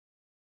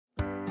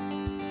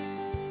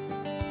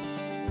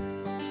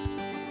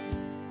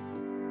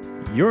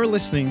You're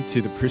listening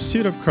to the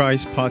Pursuit of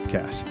Christ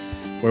podcast,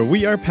 where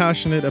we are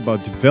passionate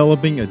about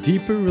developing a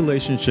deeper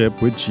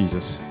relationship with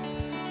Jesus.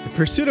 The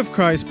Pursuit of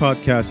Christ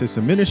podcast is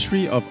a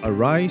ministry of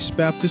Arise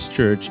Baptist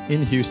Church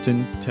in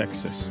Houston,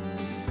 Texas.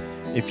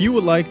 If you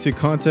would like to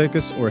contact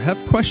us or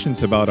have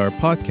questions about our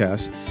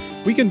podcast,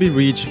 we can be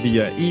reached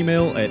via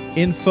email at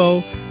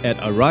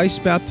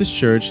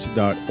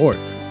info@arisebaptistchurch.org.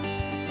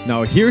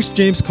 Now here's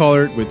James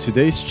Collard with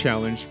today's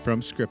challenge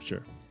from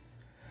Scripture.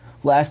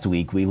 Last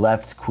week, we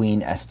left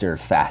Queen Esther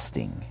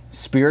fasting,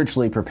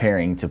 spiritually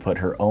preparing to put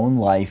her own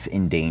life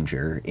in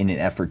danger in an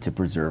effort to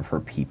preserve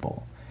her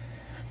people.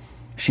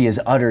 She has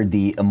uttered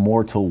the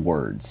immortal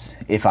words,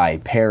 "If I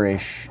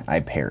perish,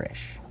 I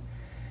perish."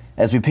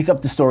 As we pick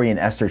up the story in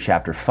Esther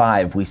chapter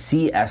 5, we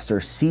see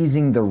Esther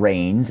seizing the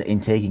reins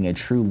and taking a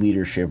true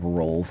leadership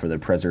role for the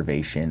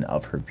preservation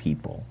of her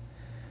people.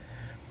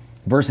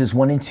 Verses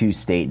 1 and 2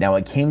 state, "Now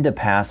it came to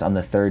pass on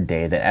the third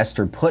day that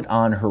Esther put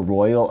on her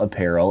royal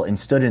apparel and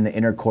stood in the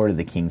inner court of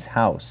the king's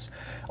house,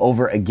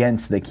 over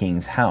against the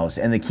king's house.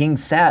 And the king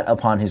sat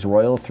upon his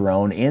royal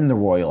throne in the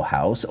royal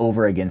house,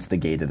 over against the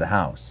gate of the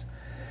house.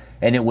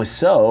 And it was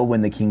so,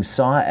 when the king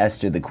saw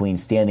Esther the queen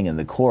standing in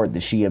the court,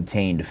 that she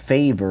obtained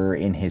favor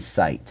in his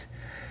sight.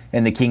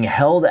 And the king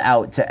held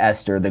out to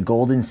Esther the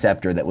golden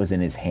scepter that was in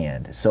his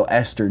hand. So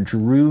Esther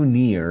drew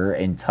near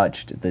and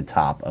touched the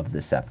top of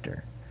the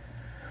scepter."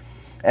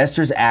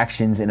 Esther's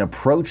actions in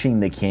approaching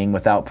the king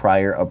without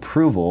prior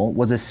approval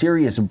was a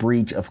serious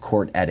breach of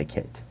court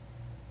etiquette.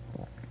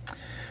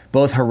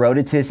 Both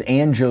Herodotus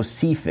and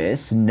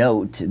Josephus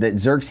note that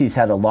Xerxes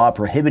had a law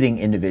prohibiting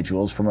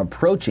individuals from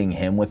approaching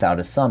him without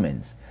a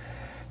summons.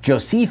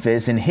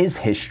 Josephus, in his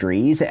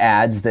histories,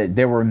 adds that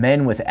there were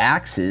men with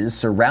axes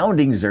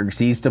surrounding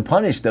Xerxes to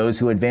punish those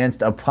who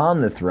advanced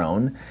upon the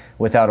throne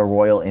without a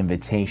royal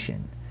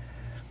invitation.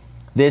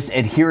 This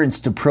adherence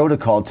to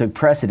protocol took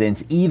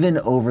precedence even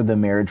over the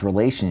marriage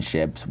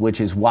relationships, which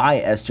is why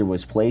Esther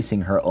was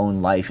placing her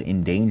own life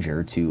in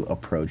danger to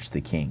approach the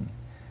king.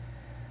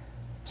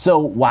 So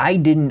why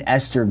didn't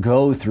Esther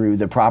go through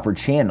the proper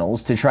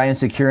channels to try and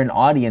secure an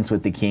audience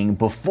with the king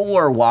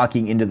before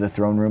walking into the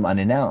throne room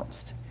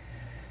unannounced?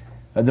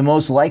 The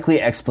most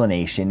likely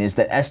explanation is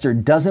that Esther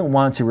doesn't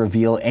want to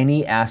reveal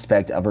any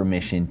aspect of her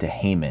mission to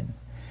Haman.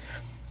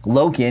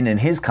 Loken, in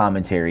his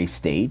commentary,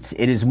 states,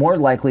 "It is more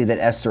likely that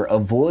Esther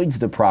avoids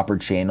the proper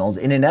channels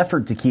in an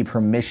effort to keep her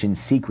mission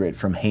secret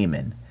from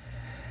Haman.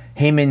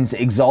 Haman's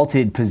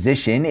exalted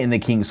position in the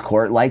king's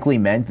court likely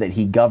meant that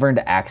he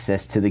governed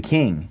access to the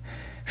king.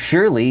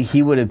 Surely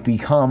he would have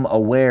become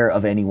aware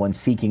of anyone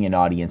seeking an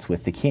audience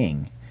with the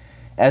king.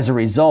 As a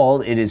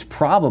result, it is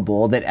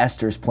probable that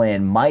Esther's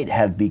plan might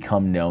have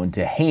become known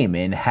to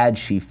Haman had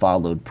she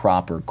followed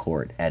proper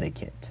court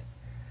etiquette."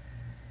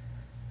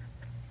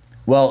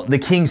 Well, the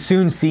king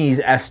soon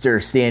sees Esther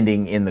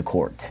standing in the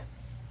court.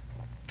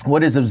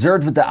 What is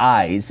observed with the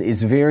eyes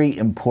is very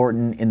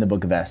important in the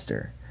book of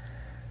Esther.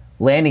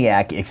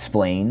 Laniak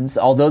explains,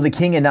 although the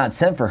king had not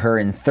sent for her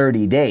in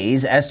 30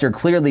 days, Esther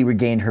clearly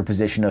regained her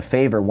position of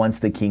favor once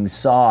the king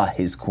saw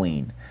his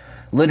queen.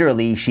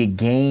 Literally, she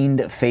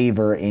gained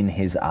favor in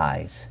his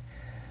eyes.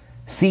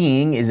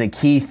 Seeing is a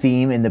key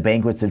theme in the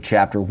banquets of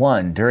chapter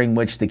 1, during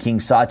which the king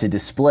sought to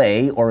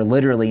display, or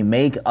literally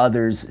make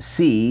others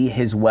see,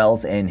 his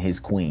wealth and his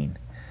queen.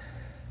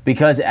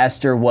 Because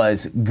Esther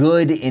was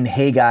good in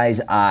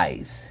Haggai's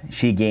eyes,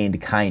 she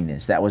gained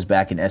kindness. That was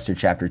back in Esther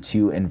chapter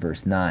 2 and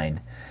verse 9.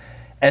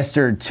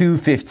 Esther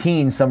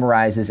 2:15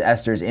 summarizes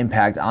Esther's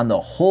impact on the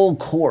whole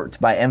court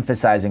by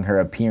emphasizing her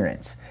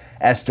appearance.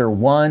 Esther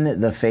won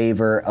the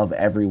favor of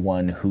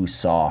everyone who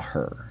saw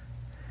her.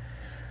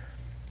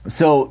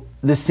 So,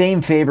 the same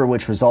favor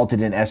which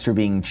resulted in Esther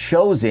being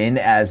chosen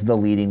as the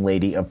leading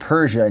lady of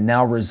Persia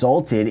now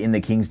resulted in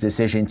the king's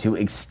decision to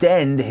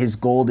extend his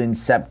golden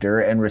scepter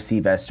and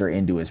receive Esther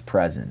into his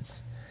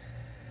presence.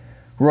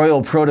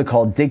 Royal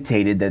protocol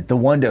dictated that the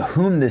one to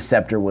whom the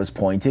scepter was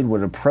pointed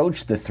would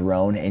approach the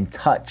throne and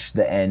touch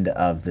the end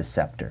of the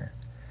scepter.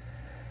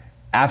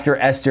 After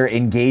Esther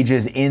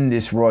engages in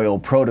this royal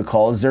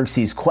protocol,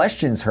 Xerxes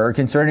questions her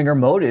concerning her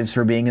motives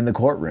for being in the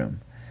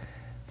courtroom.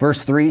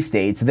 Verse 3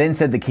 states, "Then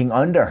said the king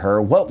unto her,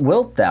 What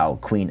wilt thou,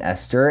 Queen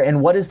Esther, and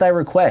what is thy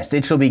request?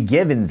 It shall be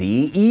given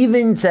thee,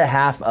 even to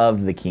half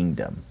of the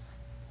kingdom."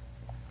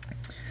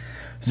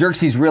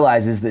 Xerxes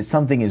realizes that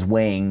something is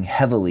weighing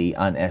heavily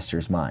on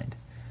Esther's mind.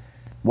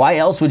 Why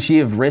else would she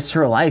have risked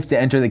her life to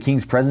enter the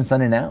king's presence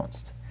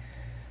unannounced?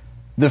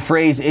 The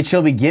phrase, "it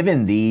shall be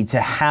given thee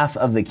to half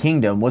of the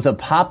kingdom," was a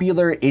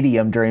popular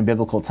idiom during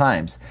biblical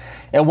times.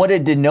 And what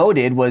it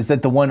denoted was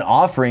that the one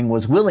offering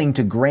was willing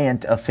to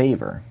grant a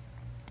favor.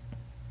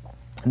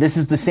 This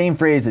is the same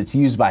phrase that's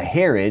used by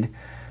Herod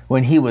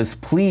when he was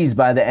pleased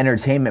by the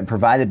entertainment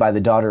provided by the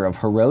daughter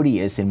of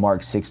Herodias in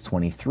Mark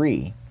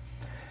 6:23.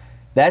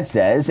 That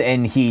says,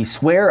 "And he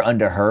sware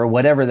unto her,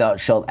 Whatever thou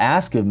shalt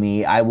ask of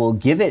me, I will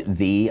give it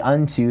thee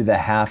unto the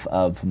half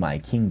of my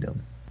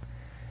kingdom."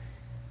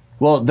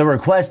 Well, the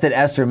request that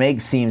Esther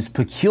makes seems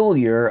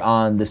peculiar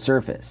on the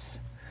surface.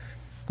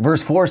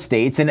 Verse 4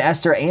 states, "And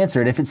Esther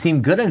answered, If it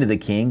seem good unto the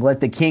king, let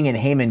the king and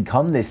Haman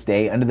come this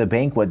day unto the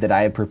banquet that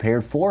I have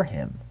prepared for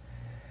him."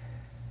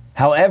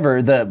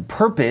 However, the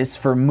purpose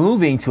for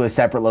moving to a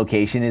separate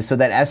location is so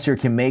that Esther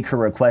can make her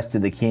request to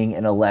the king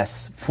in a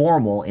less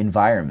formal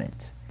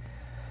environment.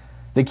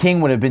 The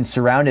king would have been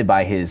surrounded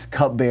by his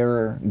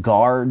cupbearer,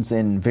 guards,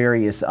 and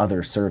various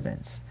other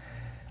servants.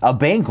 A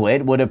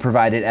banquet would have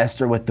provided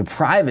Esther with the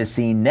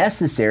privacy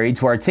necessary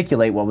to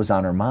articulate what was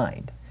on her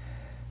mind.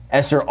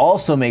 Esther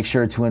also makes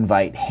sure to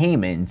invite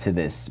Haman to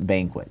this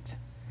banquet.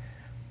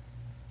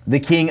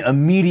 The king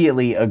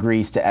immediately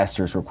agrees to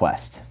Esther's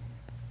request.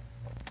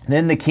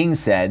 Then the king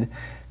said,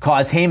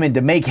 "Cause Haman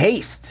to make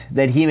haste,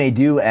 that he may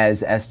do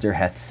as Esther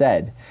hath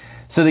said."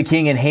 So the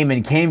king and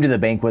Haman came to the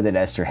banquet that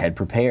Esther had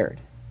prepared.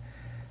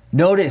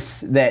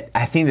 Notice that,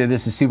 I think that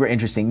this is super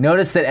interesting.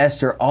 Notice that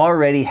Esther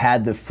already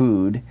had the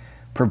food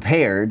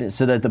prepared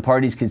so that the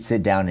parties could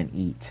sit down and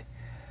eat.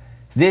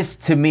 This,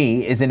 to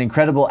me, is an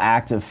incredible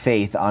act of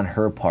faith on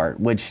her part,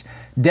 which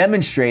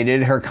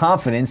demonstrated her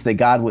confidence that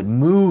God would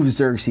move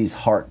Xerxes'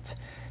 heart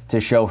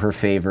to show her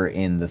favor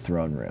in the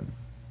throne room.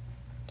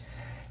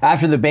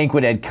 After the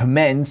banquet had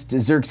commenced,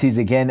 Xerxes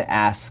again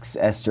asks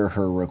Esther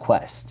her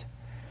request.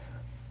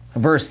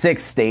 Verse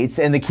 6 states,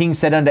 "And the king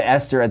said unto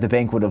Esther at the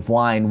banquet of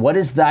wine, What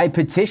is thy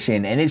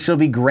petition? And it shall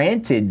be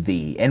granted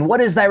thee. And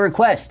what is thy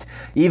request?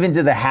 Even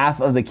to the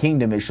half of the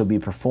kingdom it shall be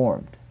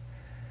performed."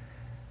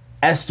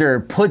 Esther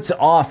puts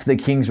off the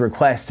king's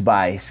request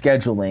by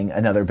scheduling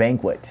another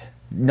banquet.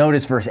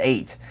 Notice verse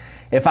 8.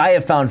 "If I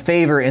have found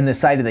favor in the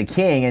sight of the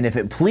king, and if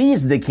it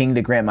please the king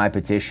to grant my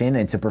petition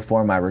and to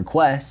perform my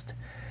request,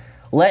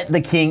 let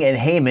the king and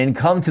Haman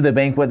come to the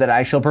banquet that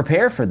I shall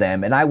prepare for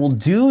them, and I will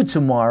do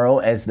tomorrow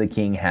as the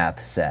king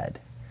hath said."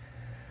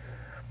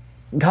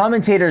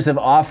 Commentators have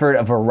offered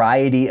a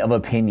variety of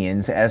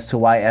opinions as to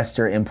why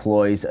Esther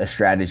employs a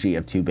strategy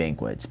of two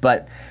banquets,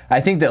 but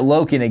I think that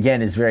Loken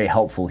again is very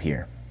helpful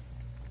here.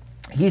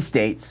 He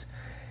states,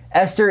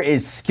 Esther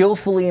is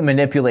skillfully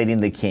manipulating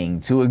the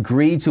king to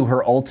agree to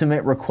her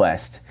ultimate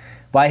request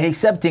by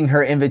accepting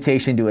her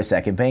invitation to a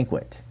second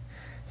banquet.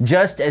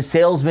 Just as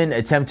salesmen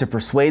attempt to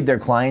persuade their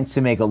clients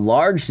to make a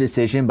large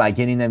decision by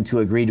getting them to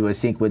agree to a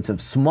sequence of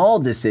small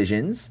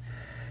decisions,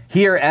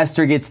 here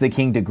Esther gets the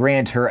king to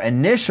grant her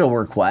initial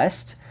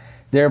request,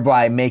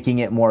 thereby making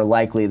it more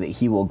likely that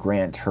he will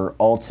grant her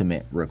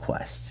ultimate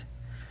request.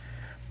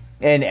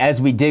 And as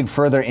we dig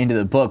further into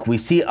the book, we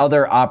see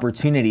other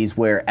opportunities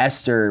where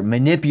Esther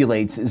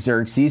manipulates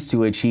Xerxes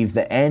to achieve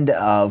the end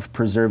of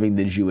preserving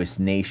the Jewish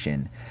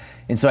nation.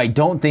 And so I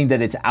don't think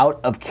that it's out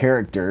of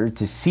character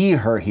to see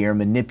her here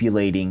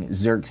manipulating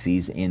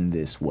Xerxes in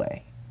this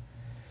way.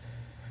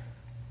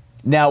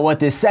 Now, what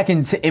this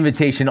second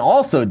invitation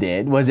also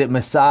did was it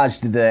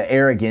massaged the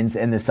arrogance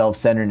and the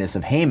self-centeredness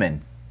of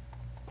Haman.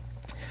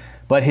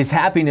 But his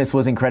happiness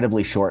was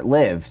incredibly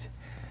short-lived.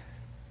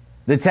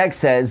 The text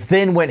says,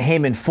 "Then went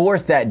Haman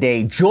forth that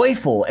day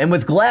joyful and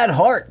with glad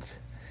heart.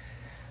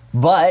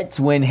 But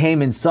when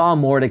Haman saw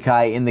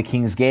Mordecai in the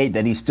king's gate,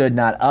 that he stood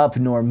not up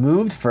nor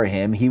moved for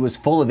him, he was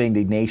full of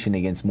indignation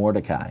against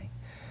Mordecai.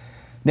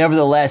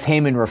 Nevertheless,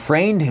 Haman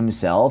refrained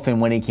himself,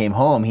 and when he came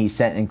home, he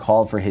sent and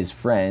called for his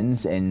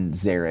friends and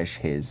Zeresh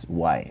his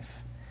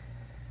wife."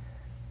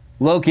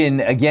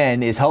 Loken,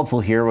 again, is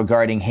helpful here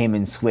regarding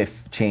Haman's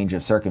swift change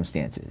of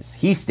circumstances.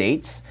 He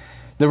states,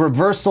 "The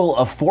reversal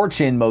of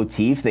fortune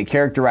motif that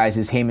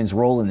characterizes Haman's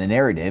role in the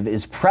narrative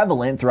is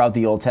prevalent throughout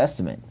the Old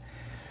Testament.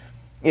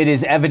 It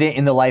is evident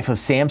in the life of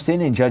Samson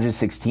in Judges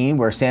 16,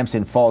 where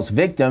Samson falls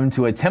victim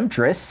to a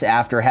temptress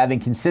after having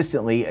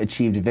consistently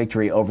achieved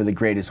victory over the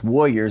greatest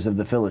warriors of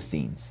the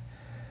Philistines.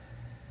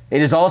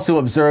 It is also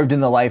observed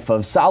in the life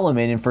of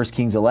Solomon in 1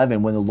 Kings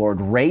 11, when the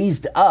Lord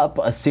raised up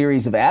a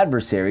series of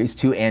adversaries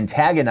to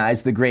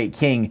antagonize the great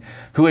king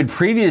who had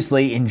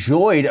previously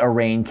enjoyed a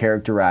reign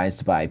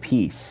characterized by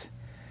peace.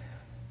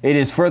 It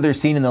is further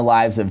seen in the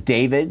lives of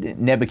David,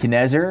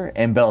 Nebuchadnezzar,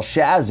 and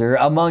Belshazzar,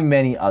 among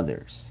many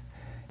others.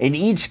 In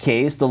each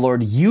case, the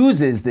Lord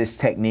uses this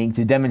technique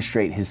to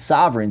demonstrate his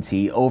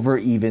sovereignty over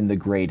even the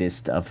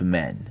greatest of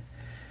men.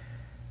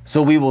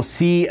 So we will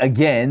see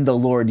again the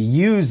Lord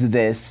use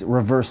this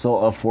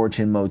reversal of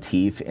fortune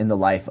motif in the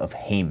life of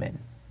Haman.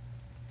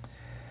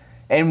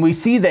 And we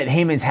see that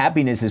Haman's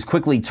happiness is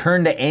quickly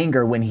turned to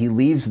anger when he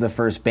leaves the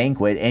first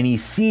banquet and he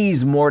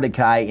sees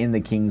Mordecai in the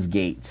king's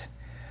gate.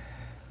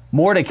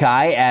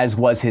 Mordecai, as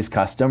was his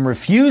custom,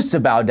 refused to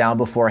bow down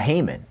before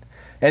Haman.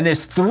 And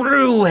this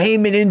threw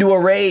Haman into a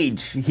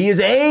rage. He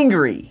is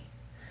angry.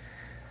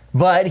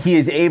 But he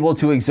is able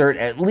to exert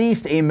at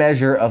least a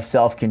measure of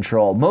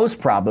self-control,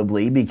 most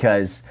probably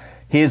because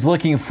he is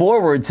looking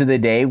forward to the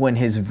day when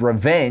his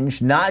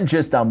revenge, not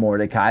just on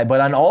Mordecai,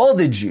 but on all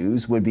the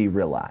Jews, would be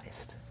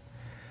realized.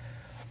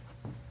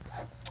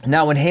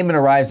 Now, when Haman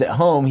arrives at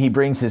home, he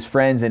brings his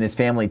friends and his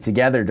family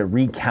together to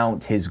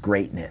recount his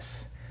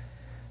greatness.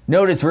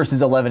 Notice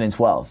verses 11 and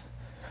 12.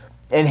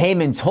 "And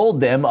Haman told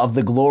them of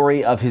the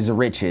glory of his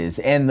riches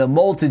and the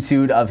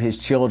multitude of his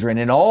children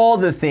and all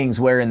the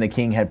things wherein the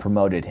king had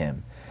promoted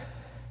him.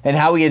 and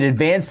how he had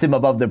advanced him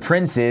above the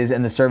princes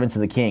and the servants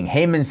of the king.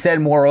 Haman said,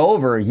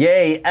 moreover,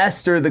 yea,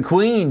 Esther the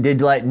queen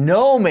did let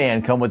no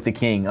man come with the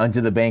king unto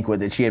the banquet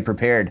that she had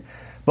prepared,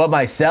 but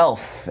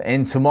myself,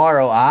 and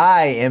tomorrow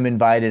I am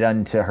invited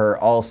unto her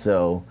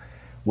also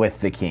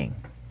with the king.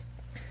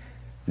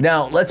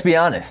 Now, let's be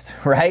honest,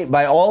 right?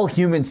 By all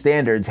human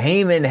standards,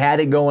 Haman had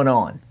it going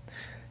on.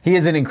 He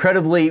is an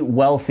incredibly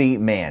wealthy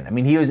man. I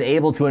mean, he was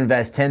able to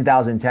invest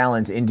 10,000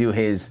 talents into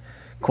his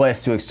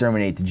quest to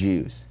exterminate the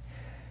Jews.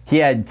 He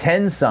had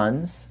 10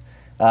 sons,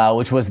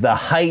 which was the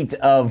height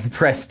of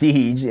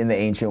prestige in the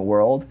ancient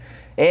world,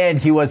 and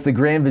he was the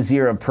Grand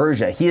Vizier of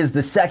Persia. He is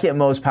the second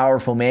most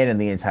powerful man in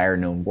the entire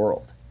known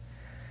world.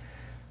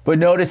 But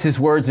notice his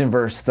words in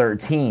verse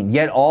 13,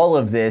 yet all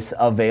of this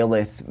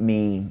availeth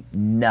me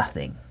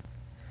nothing,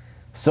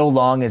 so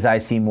long as I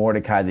see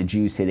Mordecai the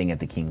Jew sitting at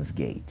the king's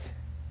gate.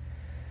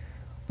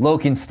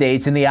 Loken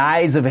states, in the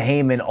eyes of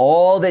Haman,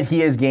 all that he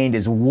has gained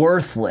is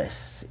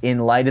worthless in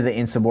light of the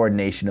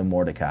insubordination of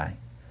Mordecai.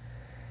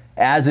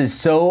 As is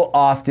so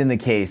often the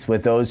case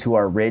with those who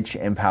are rich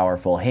and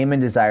powerful, Haman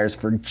desires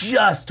for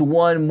just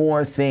one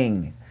more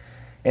thing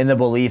in the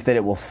belief that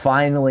it will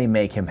finally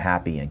make him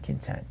happy and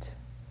content.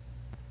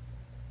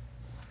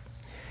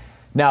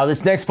 Now,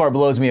 this next part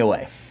blows me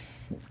away.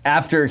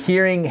 After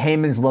hearing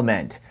Haman's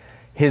lament,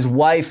 his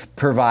wife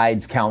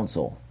provides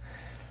counsel.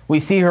 We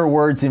see her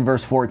words in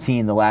verse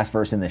 14, the last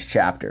verse in this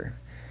chapter.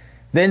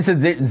 Then said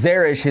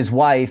Zeresh his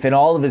wife and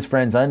all of his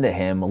friends unto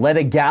him, let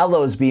a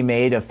gallows be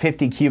made of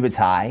 50 cubits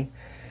high,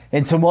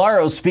 and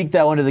tomorrow speak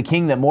thou unto the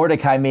king that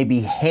Mordecai may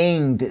be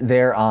hanged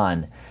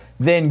thereon.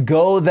 Then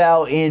go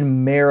thou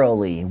in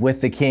merrily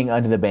with the king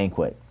unto the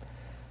banquet.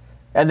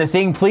 And the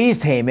thing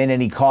pleased Haman,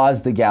 and he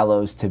caused the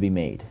gallows to be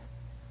made.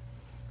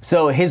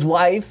 So his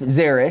wife,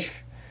 Zeresh,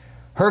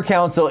 her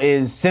counsel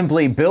is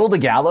simply build a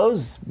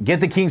gallows, get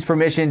the king's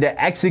permission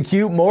to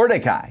execute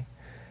Mordecai.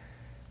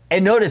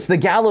 And notice the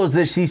gallows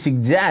that she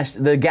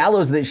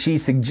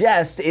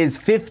suggests is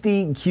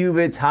 50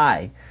 cubits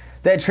high.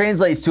 That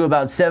translates to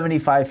about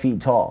 75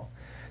 feet tall.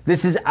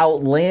 This is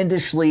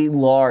outlandishly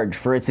large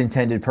for its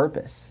intended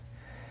purpose.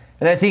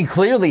 And I think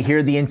clearly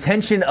here the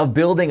intention of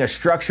building a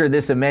structure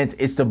this immense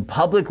is to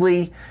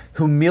publicly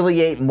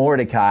humiliate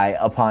Mordecai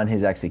upon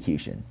his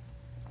execution.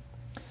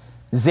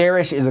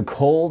 Zeresh is a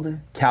cold,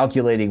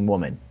 calculating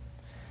woman.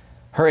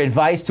 Her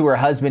advice to her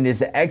husband is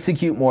to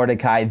execute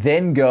Mordecai,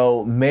 then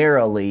go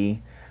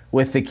merrily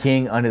with the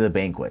king unto the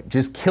banquet.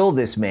 Just kill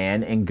this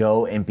man and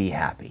go and be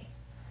happy.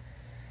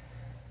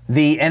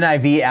 The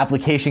NIV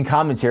application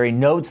commentary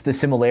notes the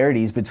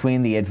similarities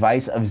between the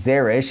advice of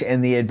Zeresh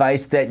and the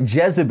advice that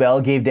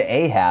Jezebel gave to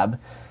Ahab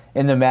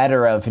in the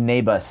matter of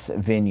Naboth's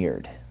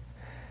vineyard.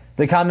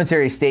 The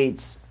commentary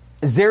states,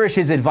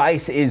 Zeresh's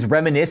advice is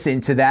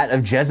reminiscent to that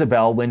of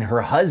Jezebel when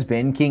her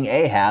husband, King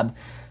Ahab,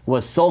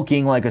 was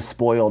sulking like a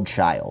spoiled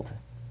child.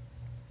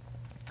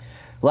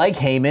 Like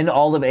Haman,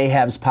 all of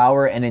Ahab's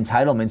power and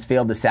entitlements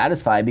failed to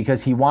satisfy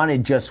because he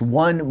wanted just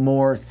one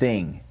more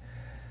thing,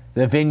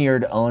 the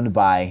vineyard owned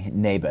by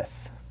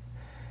Naboth.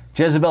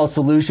 Jezebel's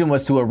solution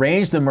was to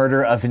arrange the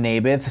murder of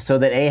Naboth so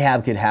that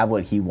Ahab could have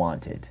what he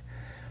wanted.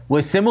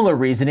 With similar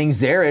reasoning,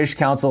 Zeresh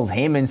counsels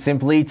Haman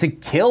simply to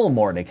kill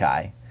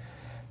Mordecai.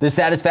 The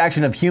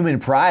satisfaction of human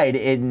pride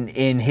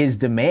in his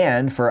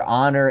demand for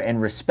honor and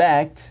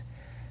respect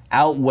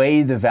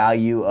outweighed the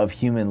value of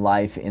human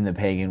life in the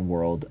pagan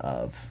world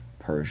of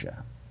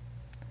Persia.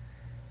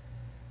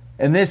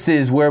 And this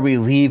is where we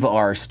leave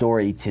our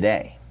story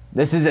today.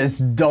 This is as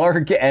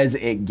dark as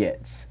it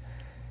gets.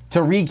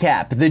 To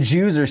recap, the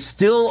Jews are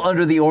still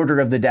under the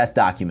order of the death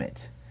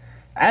document.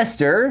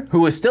 Esther,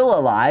 who is still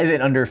alive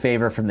and under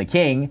favor from the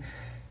king,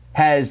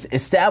 has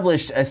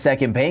established a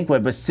second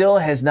banquet, but still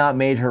has not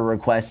made her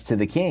request to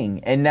the king.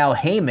 And now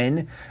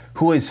Haman,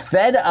 who is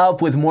fed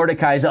up with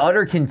Mordecai's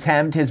utter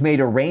contempt, has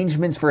made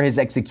arrangements for his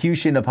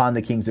execution upon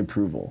the king's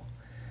approval.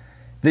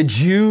 The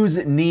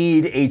Jews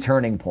need a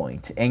turning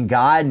point, and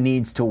God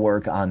needs to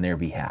work on their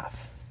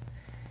behalf.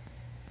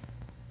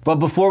 But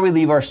before we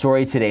leave our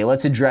story today,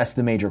 let's address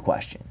the major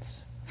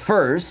questions.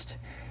 First,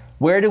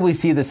 where do we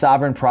see the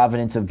sovereign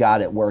providence of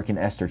God at work in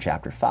Esther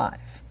chapter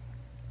 5?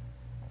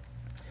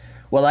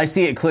 Well, I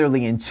see it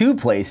clearly in two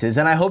places,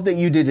 and I hope that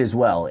you did as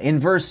well. In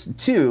verse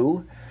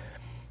 2,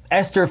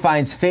 Esther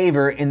finds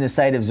favor in the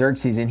sight of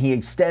Xerxes, and he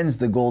extends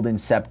the golden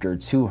scepter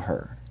to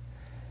her.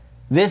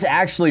 This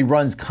actually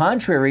runs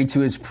contrary to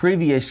his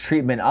previous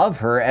treatment of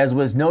her, as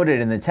was noted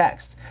in the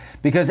text,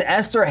 because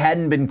Esther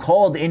hadn't been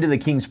called into the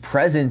king's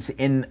presence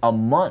in a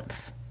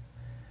month.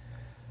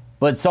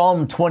 But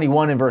Psalm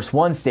 21 and verse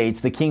 1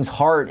 states, the king's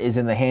heart is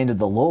in the hand of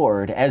the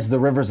Lord, as the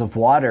rivers of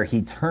water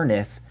he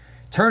turneth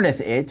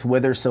it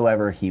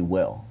whithersoever he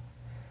will.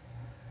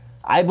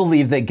 I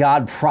believe that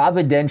God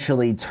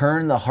providentially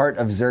turned the heart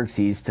of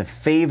Xerxes to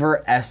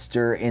favor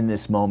Esther in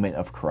this moment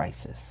of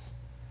crisis.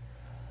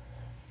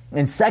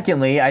 And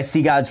secondly, I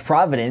see God's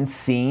providence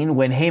seen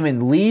when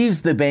Haman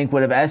leaves the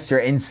banquet of Esther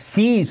and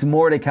sees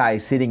Mordecai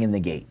sitting in the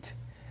gate.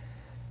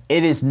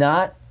 It is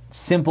not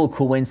simple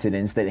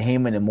coincidence that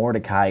Haman and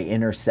Mordecai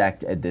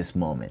intersect at this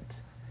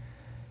moment.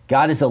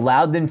 God has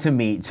allowed them to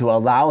meet to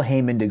allow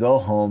Haman to go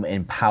home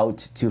and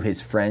pout to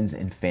his friends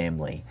and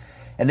family.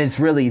 And it's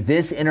really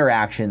this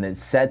interaction that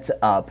sets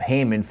up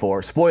Haman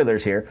for,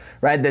 spoilers here,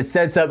 right? That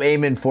sets up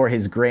Haman for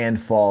his grand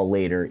fall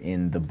later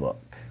in the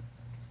book.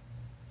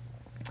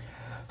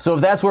 So if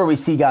that's where we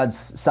see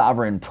God's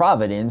sovereign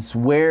providence,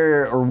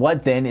 where or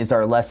what then is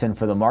our lesson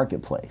for the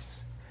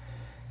marketplace?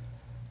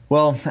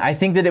 Well, I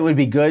think that it would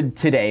be good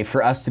today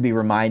for us to be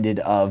reminded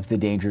of the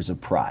dangers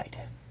of pride.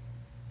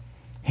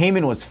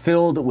 Haman was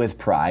filled with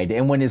pride,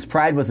 and when his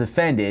pride was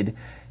offended,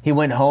 he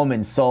went home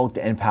and sulked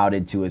and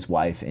pouted to his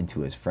wife and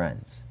to his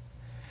friends.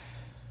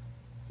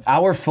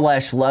 Our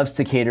flesh loves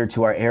to cater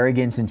to our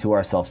arrogance and to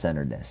our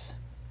self-centeredness.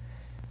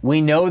 We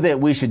know that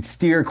we should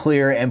steer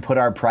clear and put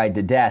our pride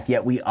to death,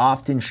 yet we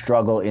often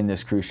struggle in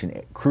this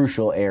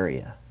crucial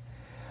area.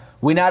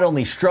 We not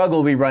only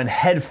struggle, we run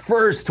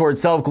headfirst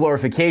towards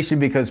self-glorification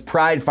because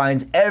pride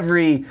finds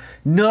every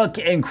nook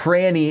and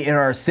cranny in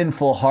our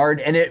sinful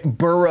heart and it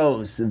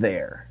burrows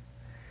there.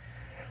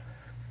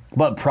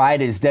 But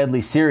pride is deadly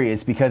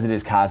serious because it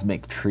is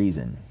cosmic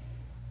treason.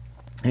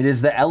 It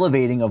is the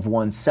elevating of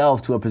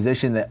oneself to a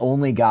position that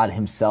only God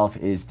himself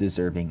is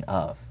deserving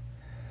of.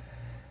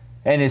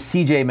 And as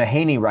C.J.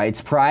 Mahaney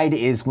writes, pride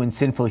is when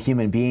sinful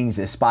human beings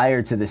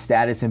aspire to the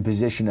status and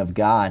position of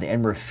God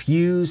and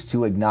refuse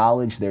to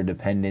acknowledge their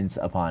dependence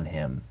upon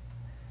him.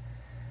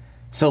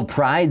 So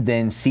pride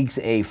then seeks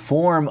a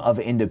form of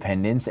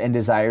independence and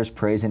desires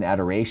praise and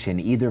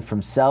adoration, either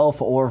from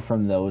self or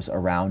from those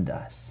around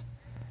us.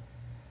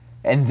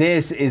 And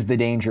this is the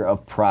danger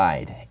of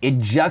pride. It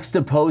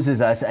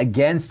juxtaposes us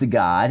against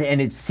God, and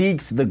it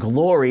seeks the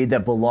glory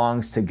that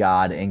belongs to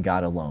God and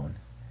God alone.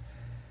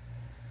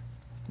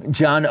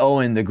 John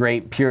Owen, the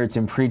great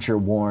Puritan preacher,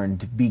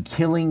 warned, "Be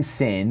killing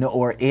sin,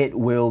 or it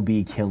will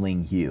be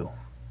killing you."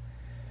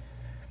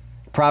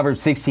 Proverbs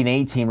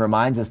 16:18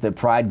 reminds us that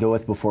pride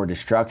goeth before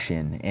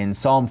destruction, and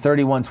Psalm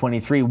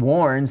 31:23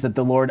 warns that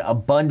the Lord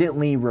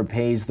abundantly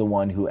repays the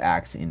one who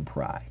acts in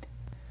pride.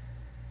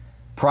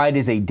 Pride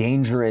is a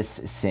dangerous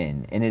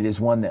sin, and it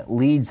is one that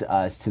leads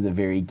us to the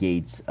very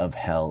gates of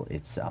hell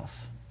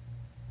itself.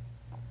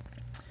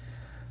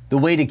 The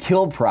way to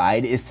kill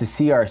pride is to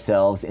see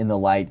ourselves in the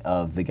light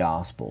of the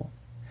gospel.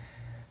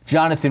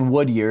 Jonathan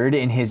Woodyard,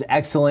 in his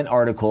excellent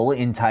article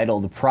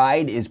entitled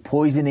 "Pride is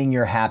Poisoning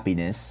Your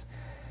Happiness,"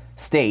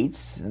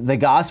 states, "The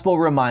gospel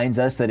reminds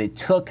us that it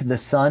took the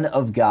Son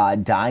of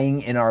God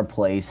dying in our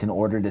place in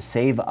order to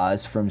save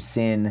us from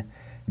sin,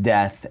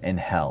 death, and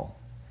hell.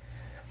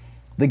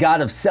 The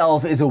God of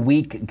self is a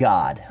weak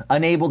God,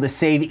 unable to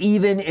save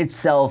even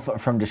itself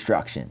from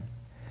destruction.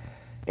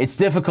 It's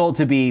difficult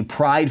to be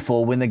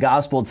prideful when the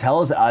gospel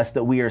tells us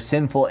that we are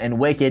sinful and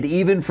wicked,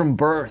 even from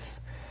birth.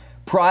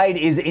 Pride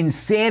is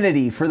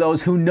insanity for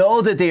those who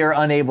know that they are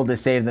unable to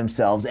save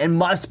themselves and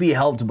must be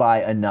helped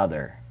by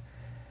another.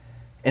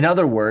 In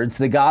other words,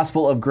 the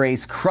gospel of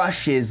grace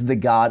crushes the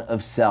God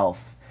of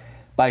self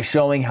by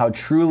showing how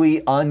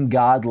truly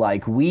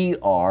ungodlike we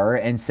are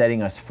and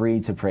setting us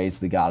free to praise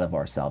the God of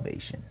our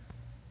salvation."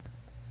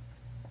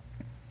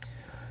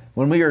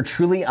 When we are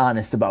truly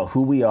honest about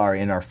who we are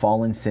in our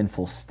fallen,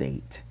 sinful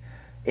state,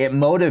 it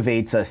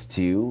motivates us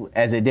to,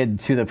 as it did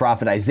to the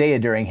prophet Isaiah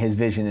during his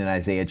vision in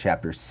Isaiah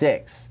chapter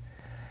 6,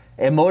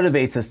 it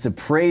motivates us to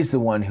praise the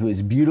one who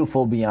is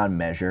beautiful beyond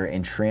measure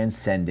and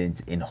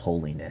transcendent in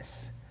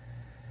holiness.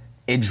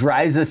 It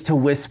drives us to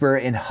whisper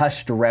in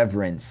hushed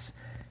reverence,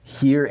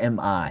 "Here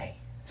am I,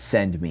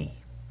 send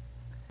me."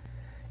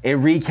 It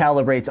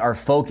recalibrates our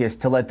focus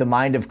to let the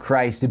mind of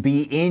Christ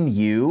be in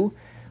you,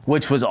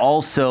 which was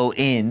also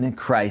in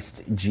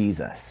Christ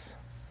Jesus.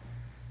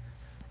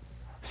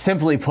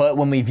 Simply put,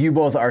 when we view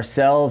both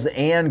ourselves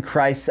and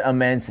Christ's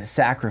immense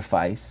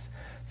sacrifice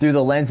through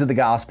the lens of the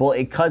gospel,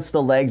 it cuts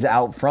the legs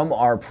out from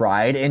our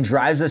pride and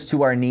drives us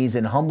to our knees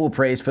in humble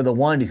praise for the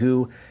one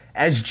who,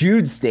 as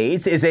Jude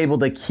states, is able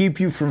to keep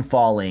you from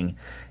falling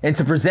and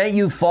to present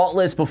you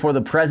faultless before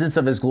the presence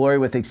of his glory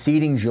with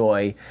exceeding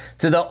joy.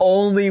 To the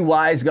only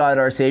wise God,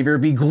 our Savior,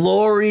 be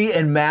glory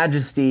and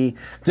majesty,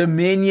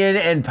 dominion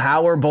and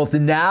power, both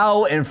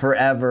now and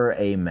forever.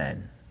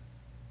 Amen.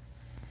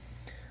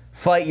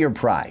 Fight your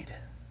pride.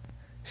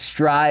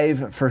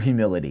 Strive for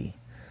humility.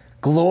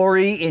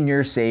 Glory in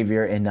your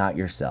Savior and not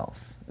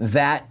yourself.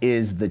 That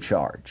is the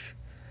charge.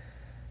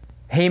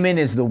 Haman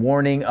is the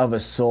warning of a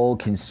soul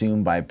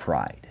consumed by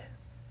pride.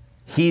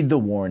 Heed the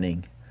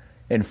warning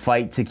and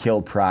fight to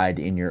kill pride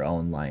in your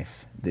own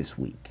life this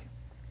week.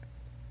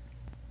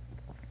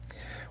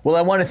 Well,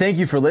 I want to thank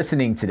you for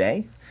listening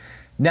today.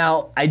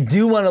 Now, I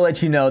do want to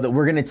let you know that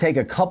we're going to take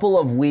a couple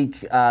of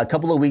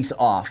weeks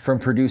off from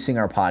producing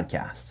our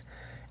podcast.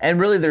 And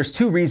really, there's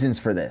two reasons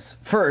for this.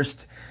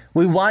 First,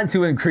 we want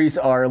to increase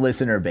our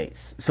listener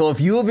base. So if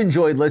you have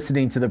enjoyed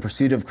listening to the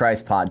Pursuit of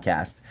Christ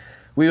podcast,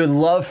 we would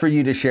love for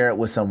you to share it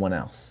with someone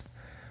else.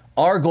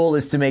 Our goal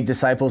is to make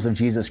disciples of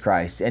Jesus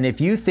Christ. And if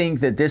you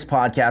think that this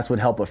podcast would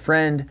help a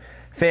friend,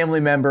 family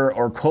member,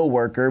 or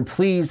coworker,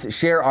 please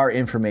share our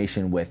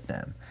information with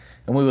them.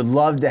 And we would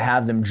love to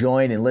have them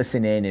join and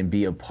listen in and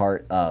be a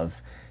part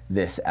of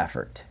this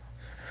effort.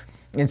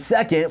 And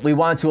second, we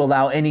want to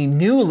allow any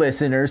new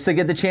listeners to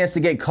get the chance to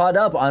get caught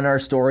up on our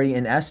story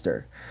in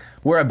Esther.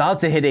 We're about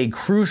to hit a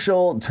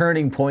crucial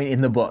turning point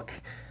in the book.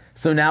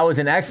 So now is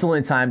an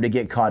excellent time to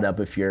get caught up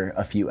if you're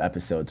a few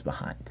episodes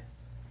behind.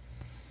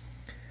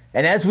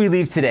 And as we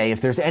leave today,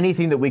 if there's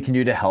anything that we can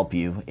do to help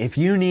you, if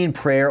you need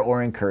prayer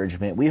or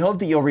encouragement, we hope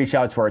that you'll reach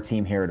out to our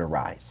team here at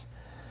Arise.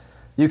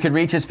 You can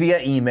reach us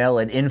via email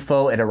at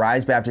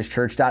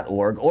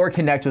info@arisebaptistchurch.org or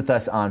connect with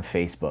us on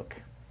Facebook.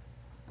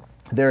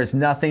 There is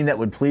nothing that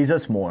would please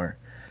us more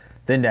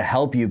than to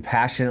help you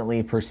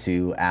passionately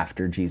pursue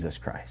after Jesus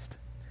Christ.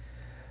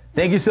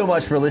 Thank you so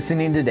much for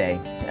listening today,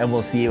 and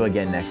we'll see you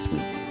again next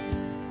week.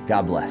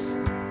 God bless.